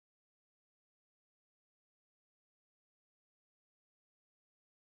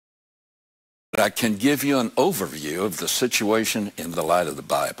I can give you an overview of the situation in the light of the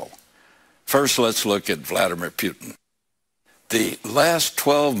Bible. First, let's look at Vladimir Putin. The last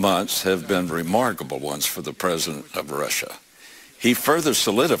 12 months have been remarkable ones for the president of Russia. He further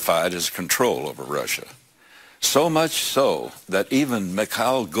solidified his control over Russia. So much so that even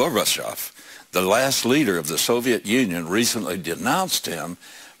Mikhail Gorbachev, the last leader of the Soviet Union, recently denounced him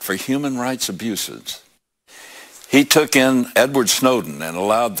for human rights abuses. He took in Edward Snowden and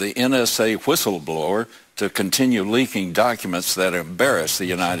allowed the NSA whistleblower to continue leaking documents that embarrassed the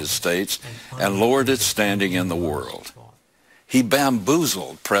United States and lowered its standing in the world. He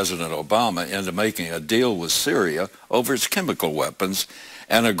bamboozled President Obama into making a deal with Syria over its chemical weapons,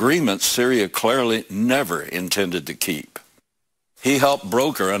 an agreement Syria clearly never intended to keep. He helped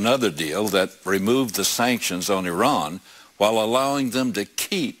broker another deal that removed the sanctions on Iran while allowing them to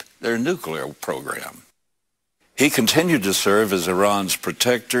keep their nuclear program. He continued to serve as Iran's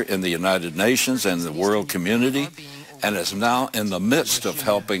protector in the United Nations and the world community, and is now in the midst of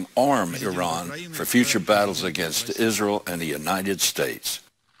helping arm Iran for future battles against Israel and the United States.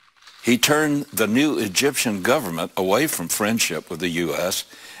 He turned the new Egyptian government away from friendship with the U.S.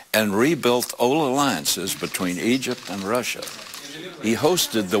 and rebuilt old alliances between Egypt and Russia. He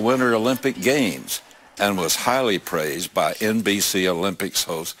hosted the Winter Olympic Games and was highly praised by NBC Olympics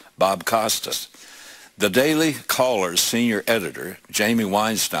host Bob Costas. The Daily Caller's senior editor, Jamie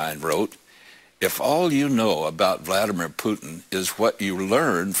Weinstein, wrote, "If all you know about Vladimir Putin is what you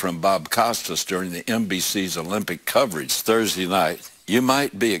learned from Bob Costas during the NBC's Olympic coverage Thursday night, you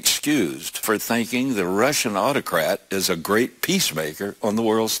might be excused for thinking the Russian autocrat is a great peacemaker on the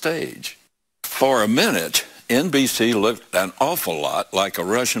world stage." For a minute, NBC looked an awful lot like a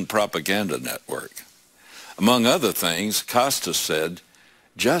Russian propaganda network. Among other things, Costas said,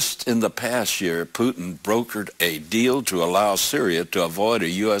 just in the past year, Putin brokered a deal to allow Syria to avoid a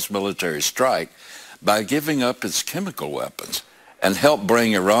U.S. military strike by giving up its chemical weapons and helped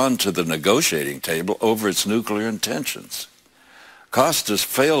bring Iran to the negotiating table over its nuclear intentions. Costas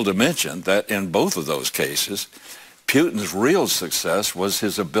failed to mention that in both of those cases, Putin's real success was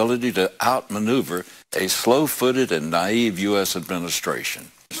his ability to outmaneuver a slow-footed and naive U.S.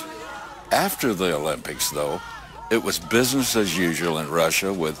 administration. After the Olympics, though, it was business as usual in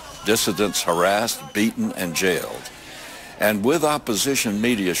Russia, with dissidents harassed, beaten, and jailed, and with opposition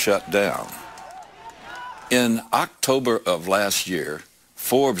media shut down. In October of last year,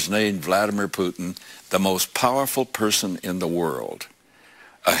 Forbes named Vladimir Putin the most powerful person in the world,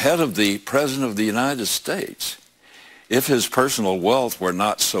 ahead of the President of the United States. If his personal wealth were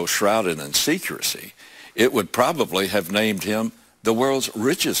not so shrouded in secrecy, it would probably have named him the world's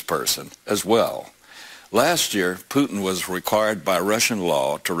richest person as well. Last year, Putin was required by Russian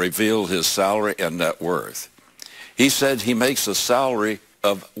law to reveal his salary and net worth. He said he makes a salary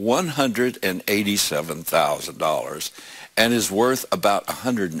of $187,000 and is worth about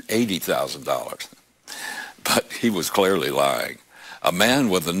 $180,000. But he was clearly lying. A man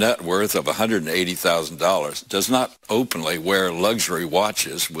with a net worth of $180,000 does not openly wear luxury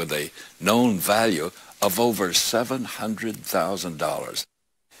watches with a known value of over $700,000.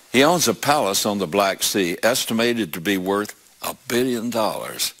 He owns a palace on the Black Sea, estimated to be worth $1 billion.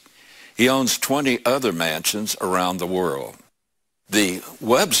 He owns 20 other mansions around the world. The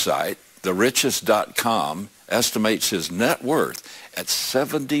website, therichest.com, estimates his net worth at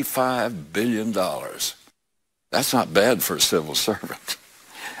 $75 billion. That's not bad for a civil servant.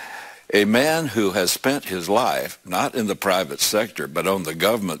 A man who has spent his life, not in the private sector, but on the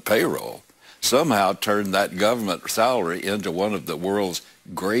government payroll, somehow turned that government salary into one of the world's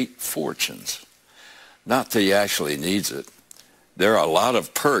great fortunes. Not that he actually needs it. There are a lot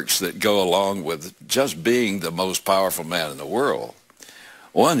of perks that go along with just being the most powerful man in the world.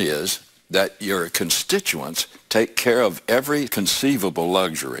 One is that your constituents take care of every conceivable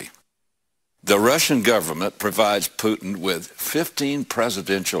luxury. The Russian government provides Putin with 15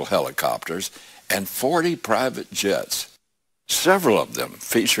 presidential helicopters and 40 private jets, several of them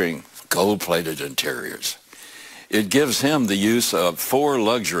featuring gold-plated interiors. It gives him the use of 4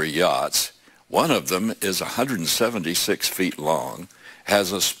 luxury yachts. One of them is 176 feet long,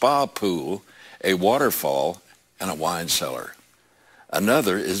 has a spa pool, a waterfall, and a wine cellar.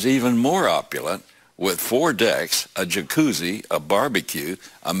 Another is even more opulent, with 4 decks, a jacuzzi, a barbecue,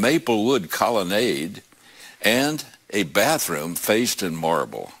 a maple wood colonnade, and a bathroom faced in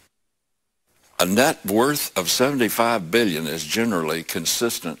marble. A net worth of $75 billion is generally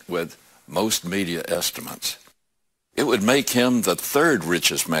consistent with most media estimates. It would make him the 3rd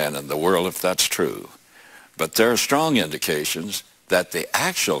richest man in the world if that's true. But there are strong indications that the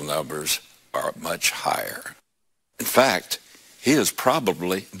actual numbers are much higher. In fact, He is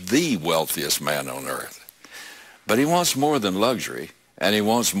probably the wealthiest man on earth. But he wants more than luxury, and he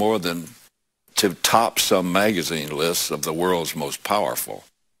wants more than to top some magazine lists of the world's most powerful.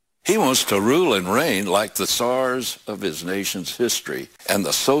 He wants to rule and reign like the Tsars of his nation's history and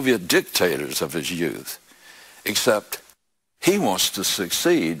the Soviet dictators of his youth. Except he wants to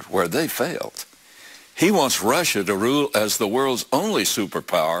succeed where they failed. He wants Russia to rule as the world's only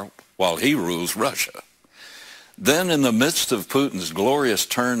superpower while he rules Russia. Then in the midst of Putin's glorious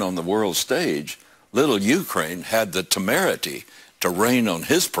turn on the world stage, little Ukraine had the temerity to rain on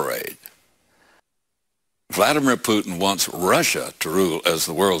his parade. Vladimir Putin wants Russia to rule as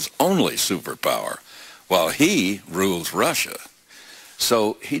the world's only superpower, while he rules Russia.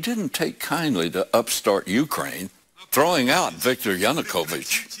 So he didn't take kindly to upstart Ukraine, throwing out Viktor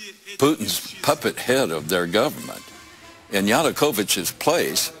Yanukovych, Putin's puppet head of their government. In Yanukovych's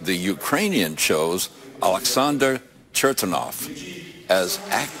place, the Ukrainian chose Alexander Chertonov as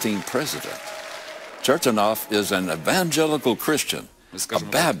acting president. Chertonov is an evangelical Christian, a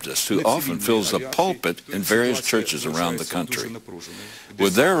Baptist who often fills a pulpit in various churches around the country.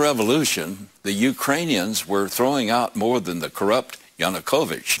 With their revolution, the Ukrainians were throwing out more than the corrupt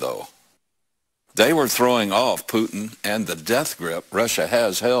Yanukovych, though. They were throwing off Putin and the death grip Russia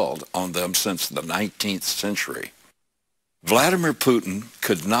has held on them since the 19th century. Vladimir Putin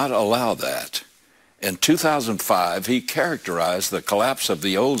could not allow that. In 2005, he characterized the collapse of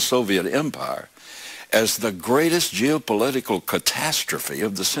the old Soviet Empire as the greatest geopolitical catastrophe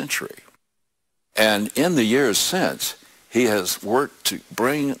of the century. And in the years since, he has worked to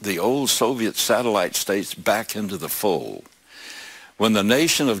bring the old Soviet satellite states back into the fold. When the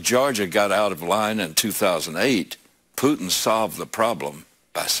nation of Georgia got out of line in 2008, Putin solved the problem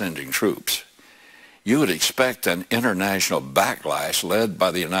by sending troops. You would expect an international backlash led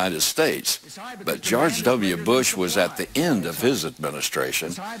by the United States, but George W. Bush was at the end of his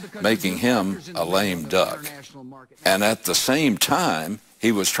administration, making him a lame duck. And at the same time,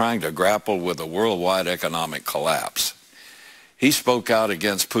 he was trying to grapple with a worldwide economic collapse. He spoke out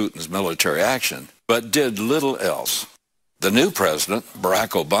against Putin's military action, but did little else. The new president,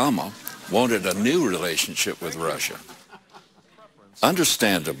 Barack Obama, wanted a new relationship with Russia.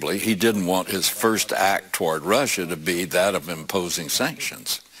 Understandably, he didn't want his first act toward Russia to be that of imposing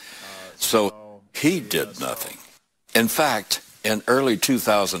sanctions. So he did nothing. In fact, in early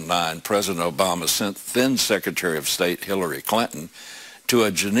 2009, President Obama sent then Secretary of State Hillary Clinton to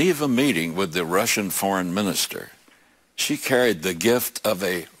a Geneva meeting with the Russian foreign minister. She carried the gift of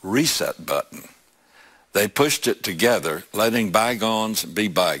a reset button. They pushed it together, letting bygones be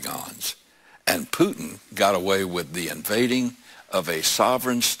bygones. And Putin got away with the invading of a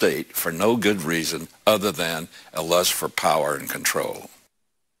sovereign state for no good reason other than a lust for power and control.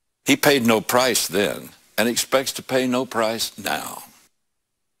 He paid no price then and expects to pay no price now.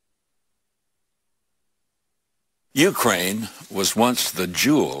 Ukraine was once the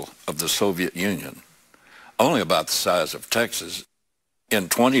jewel of the Soviet Union, only about the size of Texas. In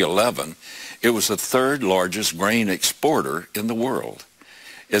 2011, it was the third largest grain exporter in the world.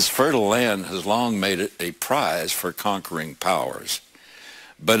 Its fertile land has long made it a prize for conquering powers.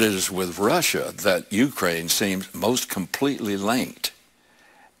 But it is with Russia that Ukraine seems most completely linked.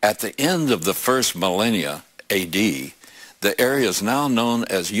 At the end of the first millennia AD, the areas now known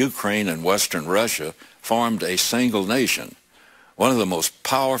as Ukraine and Western Russia formed a single nation, one of the most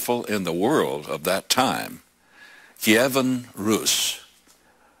powerful in the world of that time, Kievan Rus.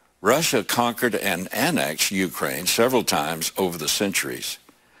 Russia conquered and annexed Ukraine several times over the centuries.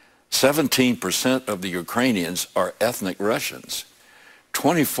 17% of the Ukrainians are ethnic Russians.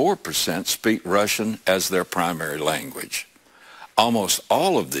 24% speak Russian as their primary language. Almost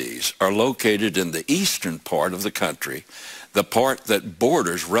all of these are located in the eastern part of the country, the part that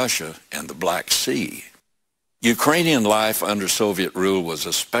borders Russia and the Black Sea. Ukrainian life under Soviet rule was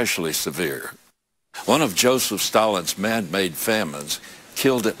especially severe. One of Joseph Stalin's man-made famines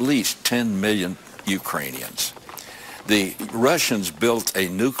killed at least 10 million Ukrainians. The Russians built a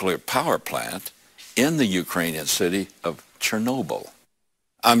nuclear power plant in the Ukrainian city of Chernobyl.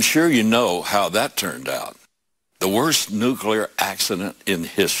 I'm sure you know how that turned out. The worst nuclear accident in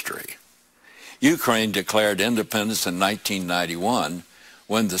history. Ukraine declared independence in 1991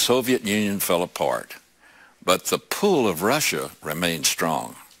 when the Soviet Union fell apart. But the pull of Russia remained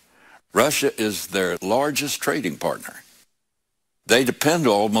strong. Russia is their largest trading partner. They depend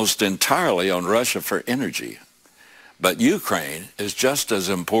almost entirely on Russia for energy. But Ukraine is just as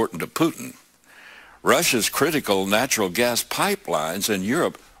important to Putin. Russia's critical natural gas pipelines in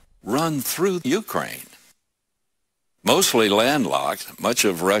Europe run through Ukraine. Mostly landlocked, much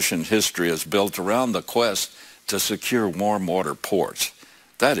of Russian history is built around the quest to secure warm water ports.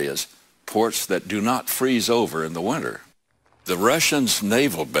 That is, ports that do not freeze over in the winter. The Russians'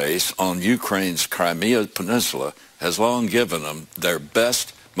 naval base on Ukraine's Crimea Peninsula has long given them their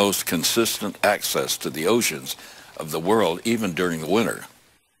best, most consistent access to the oceans of the world, even during the winter.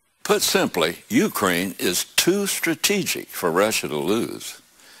 Put simply, Ukraine is too strategic for Russia to lose.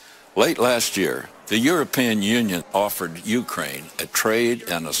 Late last year, the European Union offered Ukraine a trade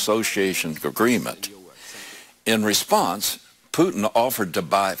and association agreement. In response, Putin offered to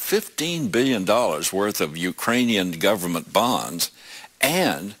buy $15 billion worth of Ukrainian government bonds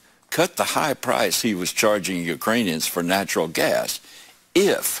and cut the high price he was charging Ukrainians for natural gas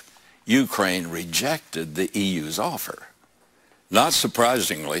if Ukraine rejected the EU's offer. Not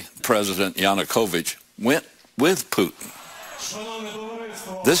surprisingly, President Yanukovych went with Putin.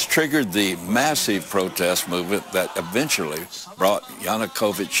 This triggered the massive protest movement that eventually brought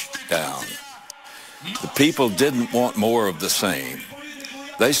Yanukovych down. The people didn't want more of the same.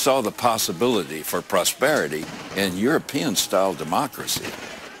 They saw the possibility for prosperity in European-style democracy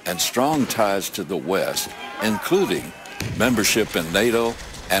and strong ties to the West, including membership in NATO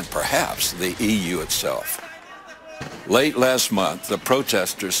and perhaps the EU itself. Late last month, the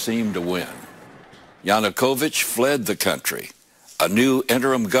protesters seemed to win. Yanukovych fled the country. A new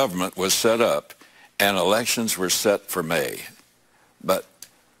interim government was set up, and elections were set for May. But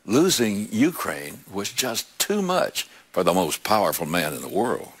losing Ukraine was just too much for the most powerful man in the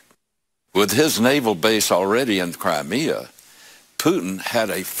world. With his naval base already in Crimea, Putin had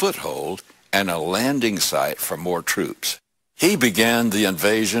a foothold and a landing site for more troops. He began the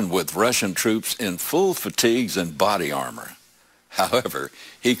invasion with Russian troops in full fatigues and body armor. However,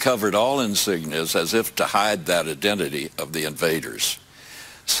 he covered all insignias as if to hide that identity of the invaders.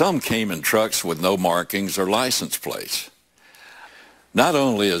 Some came in trucks with no markings or license plates. Not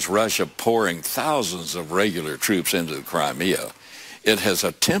only is Russia pouring thousands of regular troops into the Crimea, it has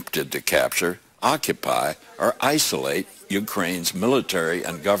attempted to capture, occupy, or isolate Ukraine's military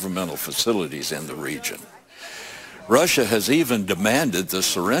and governmental facilities in the region. Russia has even demanded the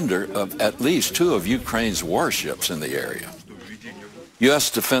surrender of at least 2 of Ukraine's warships in the area.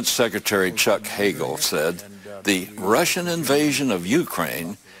 U.S. Defense Secretary Chuck Hagel said the Russian invasion of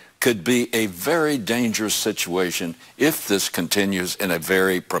Ukraine could be a very dangerous situation if this continues in a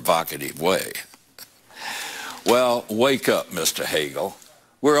very provocative way. Well, wake up, Mr. Hagel.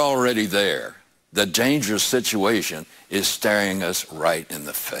 We're already there. The dangerous situation is staring us right in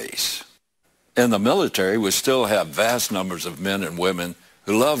the face. In the military, we still have vast numbers of men and women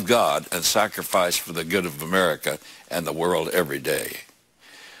who love God and sacrifice for the good of America and the world every day.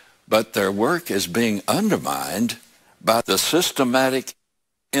 But their work is being undermined by the systematic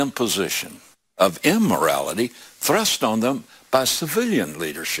imposition of immorality thrust on them by civilian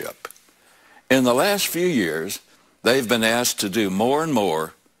leadership. In the last few years, they've been asked to do more and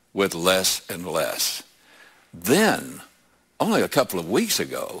more with less and less. Then, only a couple of weeks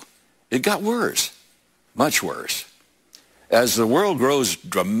ago, it got worse, much worse. As the world grows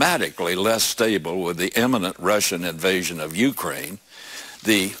dramatically less stable with the imminent Russian invasion of Ukraine,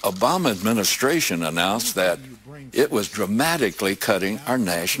 the Obama administration announced that it was dramatically cutting our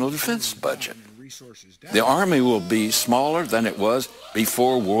national defense budget. The Army will be smaller than it was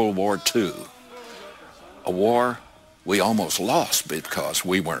before World War II, a war we almost lost because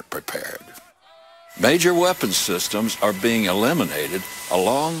we weren't prepared. Major weapons systems are being eliminated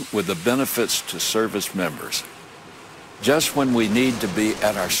along with the benefits to service members. Just when we need to be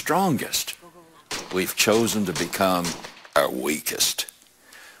at our strongest, we've chosen to become our weakest.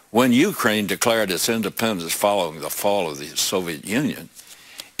 When Ukraine declared its independence following the fall of the Soviet Union,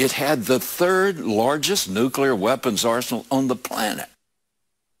 it had the 3rd largest nuclear weapons arsenal on the planet.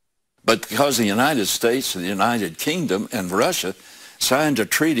 But because the United States, the United Kingdom, and Russia signed a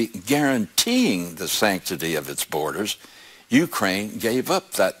treaty guaranteeing the sanctity of its borders, Ukraine gave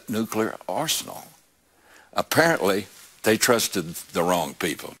up that nuclear arsenal. Apparently, they trusted the wrong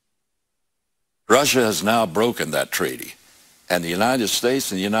people. Russia has now broken that treaty, and the United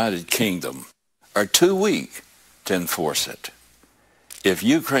States and the United Kingdom are too weak to enforce it. If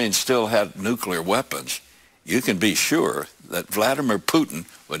Ukraine still had nuclear weapons, you can be sure that Vladimir Putin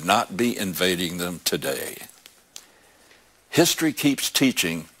would not be invading them today. History keeps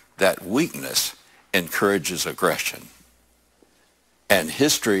teaching that weakness encourages aggression. And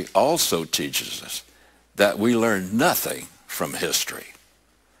history also teaches us that we learn nothing from history.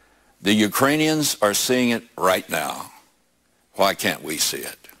 The Ukrainians are seeing it right now. Why can't we see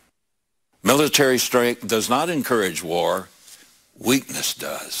it? Military strength does not encourage war. Weakness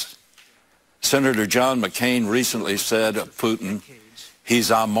does. Senator John McCain recently said of Putin, he's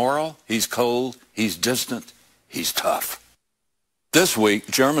amoral, he's cold, he's distant, he's tough. This week,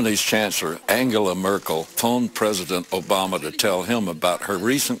 Germany's Chancellor Angela Merkel phoned President Obama to tell him about her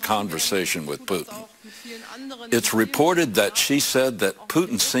recent conversation with Putin. It's reported that she said that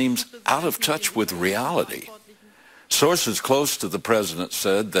Putin seems out of touch with reality. Sources close to the president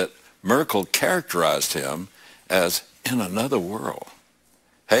said that Merkel characterized him as in another world.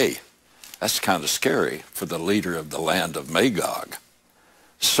 Hey, that's kind of scary for the leader of the land of Magog.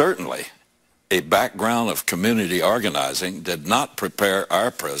 Certainly, a background of community organizing did not prepare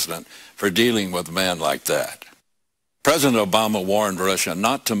our president for dealing with a man like that. President Obama warned Russia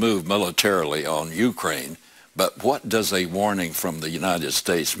not to move militarily on Ukraine, but what does a warning from the United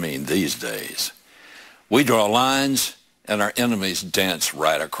States mean these days? We draw lines and our enemies dance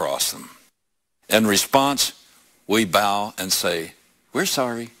right across them. In response, we bow and say, we're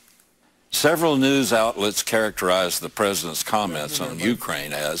sorry. Several news outlets characterized the president's comments on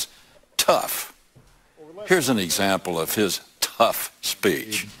Ukraine as tough. Here's an example of his tough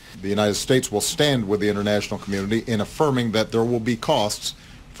speech. The United States will stand with the international community in affirming that there will be costs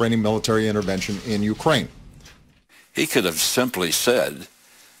for any military intervention in Ukraine. He could have simply said,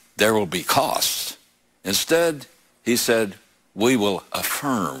 there will be costs. Instead, he said, we will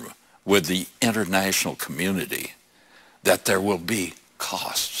affirm with the international community that there will be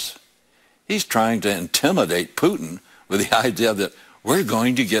costs. He's trying to intimidate Putin with the idea that we're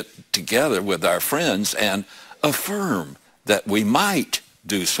going to get together with our friends and affirm that we might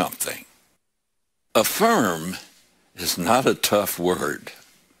do something. Affirm is not a tough word.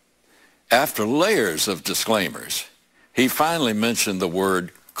 After layers of disclaimers, he finally mentioned the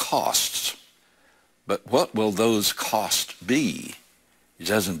word costs. But what will those costs be? He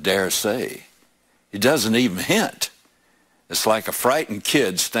doesn't dare say. He doesn't even hint. It's like a frightened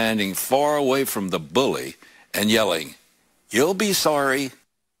kid standing far away from the bully and yelling, you'll be sorry.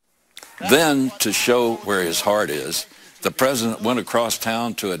 Then, to show where his heart is, the president went across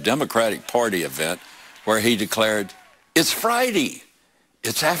town to a Democratic Party event where he declared, it's Friday.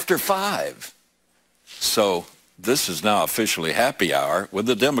 It's after 5. So this is now officially happy hour with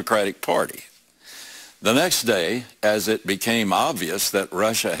the Democratic Party. The next day, as it became obvious that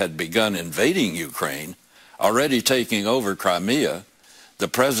Russia had begun invading Ukraine, already taking over Crimea, the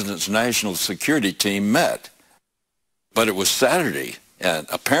president's national security team met. But it was Saturday, and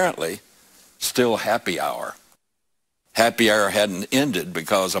apparently still happy hour. Happy hour hadn't ended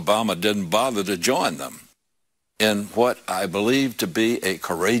because Obama didn't bother to join them. In what I believe to be a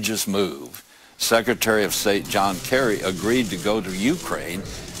courageous move, Secretary of State John Kerry agreed to go to Ukraine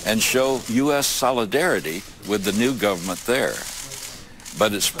and show U.S. solidarity with the new government there.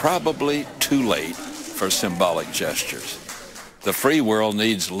 But it's probably too late for symbolic gestures. The free world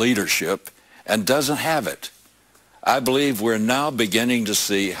needs leadership and doesn't have it. I believe we're now beginning to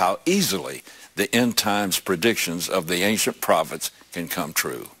see how easily the end times predictions of the ancient prophets can come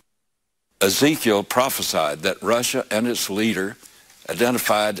true. Ezekiel prophesied that Russia and its leader,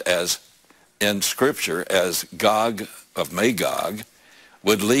 identified as in Scripture as Gog of Magog,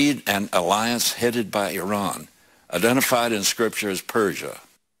 would lead an alliance headed by Iran, identified in Scripture as Persia,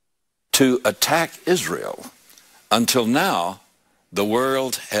 to attack Israel. Until now, the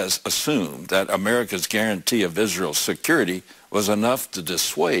world has assumed that America's guarantee of Israel's security was enough to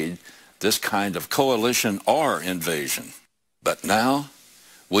dissuade this kind of coalition or invasion. But now,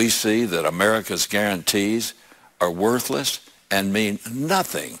 we see that America's guarantees are worthless and mean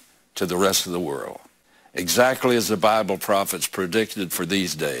nothing to the rest of the world, exactly as the Bible prophets predicted for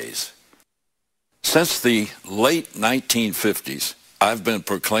these days. Since the late 1950s, I've been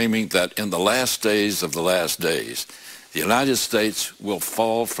proclaiming that in the last days of the last days, the United States will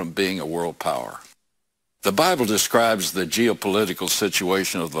fall from being a world power. The Bible describes the geopolitical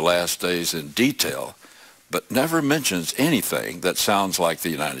situation of the last days in detail, but never mentions anything that sounds like the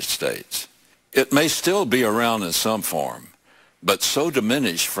United States. It may still be around in some form, but so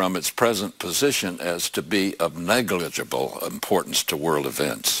diminished from its present position as to be of negligible importance to world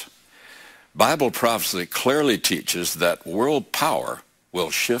events. Bible prophecy clearly teaches that world power will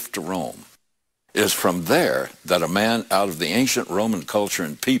shift to Rome. It is from there that a man out of the ancient Roman culture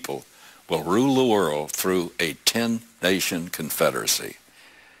and people will rule the world through a 10-nation confederacy.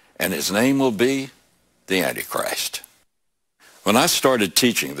 And his name will be the Antichrist. When I started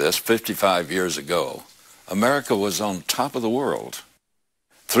teaching this 55 years ago, America was on top of the world.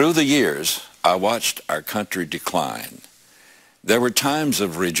 Through the years, I watched our country decline. There were times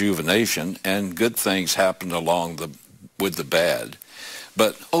of rejuvenation and good things happened along with the bad.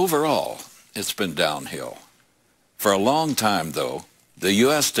 But overall, it's been downhill. For a long time, though, the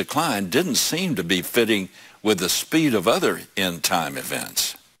U.S. decline didn't seem to be fitting with the speed of other end-time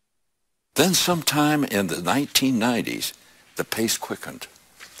events. Then sometime in the 1990s, the pace quickened.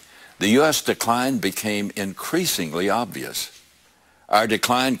 The U.S. decline became increasingly obvious. Our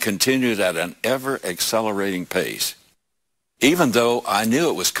decline continued at an ever-accelerating pace. Even though I knew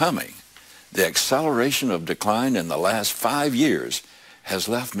it was coming, the acceleration of decline in the last 5 years has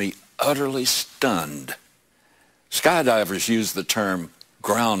left me utterly stunned. Skydivers use the term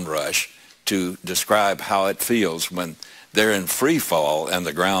ground rush to describe how it feels when they're in free fall and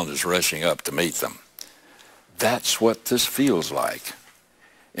the ground is rushing up to meet them. That's what this feels like.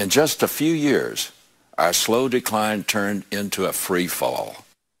 In just a few years, our slow decline turned into a free fall,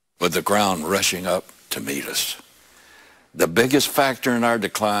 with the ground rushing up to meet us. The biggest factor in our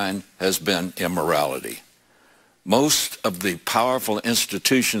decline has been immorality. Most of the powerful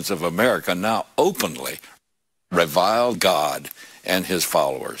institutions of America now openly revile God and his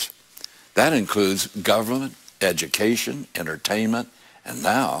followers. That includes government, education, entertainment, and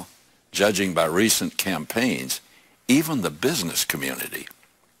now, judging by recent campaigns, even the business community.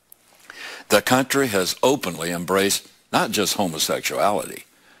 The country has openly embraced not just homosexuality,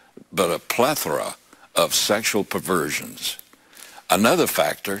 but a plethora of sexual perversions. Another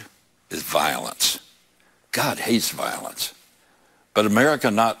factor is violence. God hates violence. But America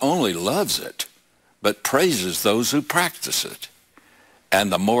not only loves it, but praises those who practice it.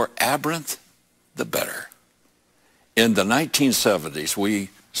 And the more aberrant, the better. In the 1970s, we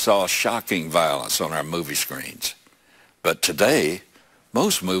saw shocking violence on our movie screens. But today,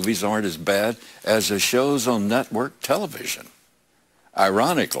 most movies aren't as bad as the shows on network television.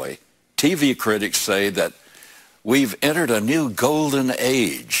 Ironically, TV critics say that we've entered a new golden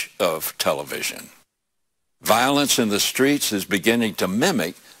age of television. Violence in the streets is beginning to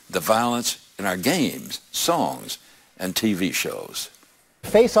mimic the violence in our games, songs, and TV shows.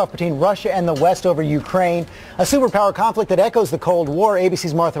 Face-off between Russia and the West over Ukraine, a superpower conflict that echoes the Cold War.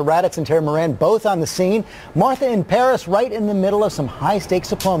 ABC's Martha Raddatz and Terry Moran both on the scene. Martha in Paris, right in the middle of some high-stakes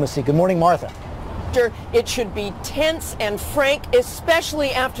diplomacy. Good morning, Martha. It should be tense and frank,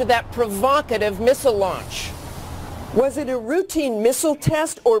 especially after that provocative missile launch. Was it a routine missile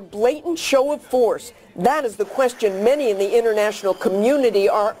test or blatant show of force? That is the question many in the international community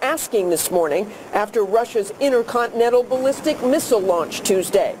are asking this morning after Russia's intercontinental ballistic missile launch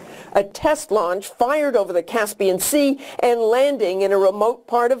Tuesday. A test launch fired over the Caspian Sea and landing in a remote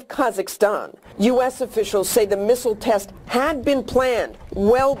part of Kazakhstan. U.S. officials say the missile test had been planned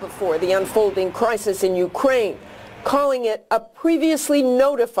well before the unfolding crisis in Ukraine, calling it a previously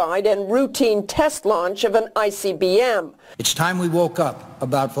notified and routine test launch of an ICBM. It's time we woke up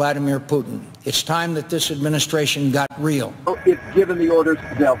about Vladimir Putin. It's time that this administration got real. If given the orders,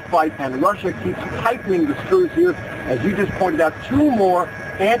 they'll fight, and Russia keeps tightening the screws here. As you just pointed out, 2 more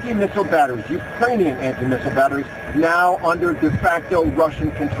anti-missile batteries, Ukrainian anti-missile batteries, now under de facto Russian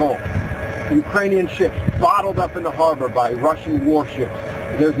control. Ukrainian ships bottled up in the harbor by Russian warships.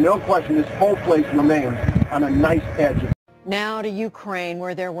 There's no question this whole place remains on a nice edge. Now to Ukraine,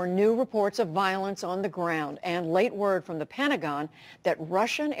 where there were new reports of violence on the ground and late word from the Pentagon that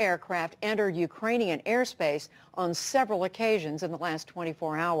Russian aircraft entered Ukrainian airspace on several occasions in the last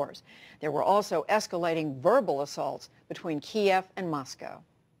 24 hours. There were also escalating verbal assaults between Kiev and Moscow.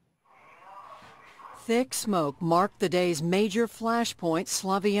 Thick smoke marked the day's major flashpoint,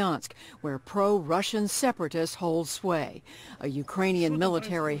 Slavyansk, where pro-Russian separatists hold sway. A Ukrainian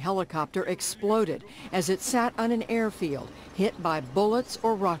military helicopter exploded as it sat on an airfield, hit by bullets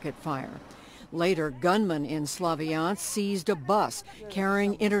or rocket fire. Later, gunmen in Slavyansk seized a bus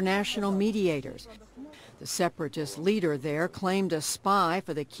carrying international mediators. The separatist leader there claimed a spy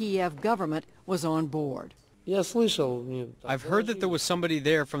for the Kiev government was on board. I've heard that there was somebody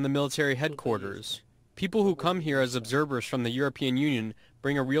there from the military headquarters. People who come here as observers from the European Union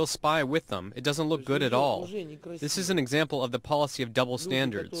bring a real spy with them. It doesn't look good at all. This is an example of the policy of double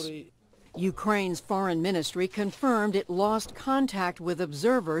standards. Ukraine's foreign ministry confirmed it lost contact with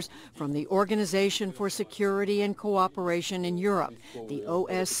observers from the Organization for Security and Cooperation in Europe, the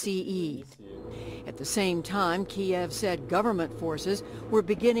OSCE. At the same time, Kiev said government forces were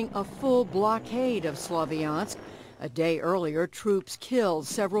beginning a full blockade of Slavyansk. A day earlier, troops killed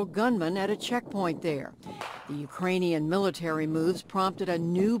several gunmen at a checkpoint there. The Ukrainian military moves prompted a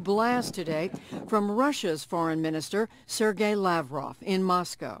new blast today from Russia's foreign minister, Sergei Lavrov, in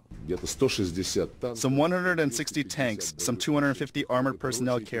Moscow. Some 160 tanks, some 250 armored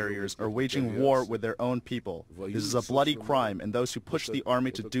personnel carriers are waging war with their own people. This is a bloody crime, and those who push the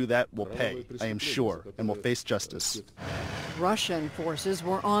army to do that will pay, I am sure, and will face justice. Russian forces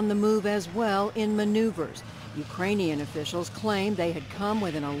were on the move as well in maneuvers. Ukrainian officials claimed they had come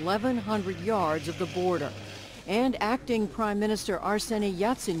within 1,100 yards of the border. and acting Prime Minister Arseniy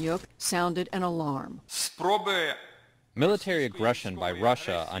Yatsenyuk sounded an alarm. Military aggression by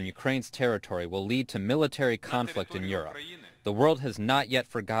Russia on Ukraine's territory will lead to military conflict in Europe. The world has not yet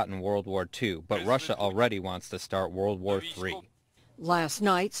forgotten World War II, but Russia already wants to start World War III. Last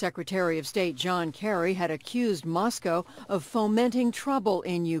night, Secretary of State John Kerry had accused Moscow of fomenting trouble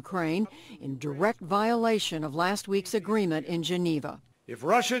in Ukraine in direct violation of last week's agreement in Geneva. If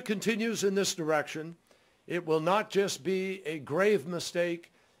Russia continues in this direction, it will not just be a grave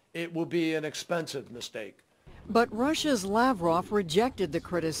mistake, it will be an expensive mistake. But Russia's Lavrov rejected the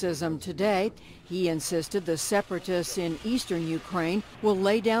criticism today. He insisted the separatists in eastern Ukraine will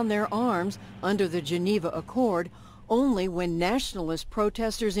lay down their arms under the Geneva Accord only when nationalist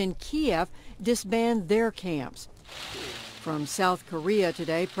protesters in Kiev disband their camps. From South Korea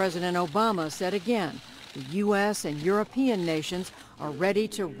today, President Obama said again, the U.S. and European nations are ready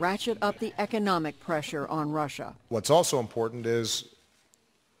to ratchet up the economic pressure on Russia. What's also important is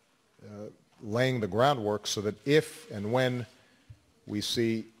laying the groundwork so that if and when we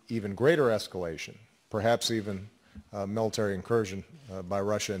see even greater escalation, perhaps even military incursion by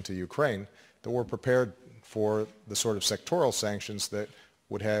Russia into Ukraine, that we're prepared for the sort of sectoral sanctions that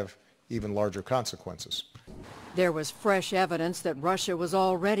would have even larger consequences. There was fresh evidence that Russia was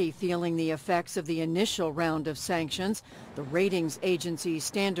already feeling the effects of the initial round of sanctions. The ratings agency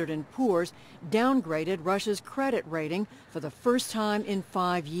Standard & Poor's downgraded Russia's credit rating for the first time in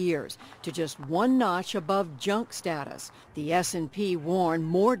 5 years to just one notch above junk status. The S&P warned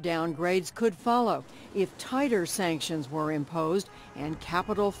more downgrades could follow if tighter sanctions were imposed and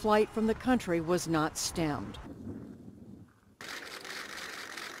capital flight from the country was not stemmed.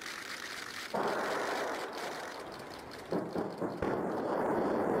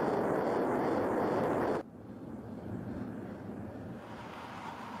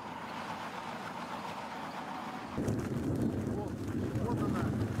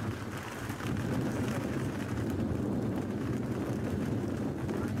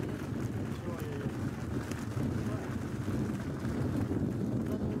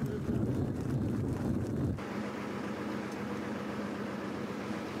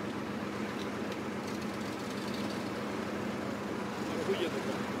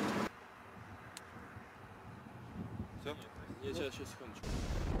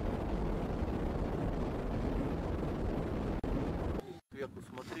 Сверху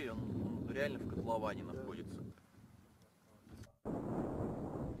смотри, он реально в котловане находится.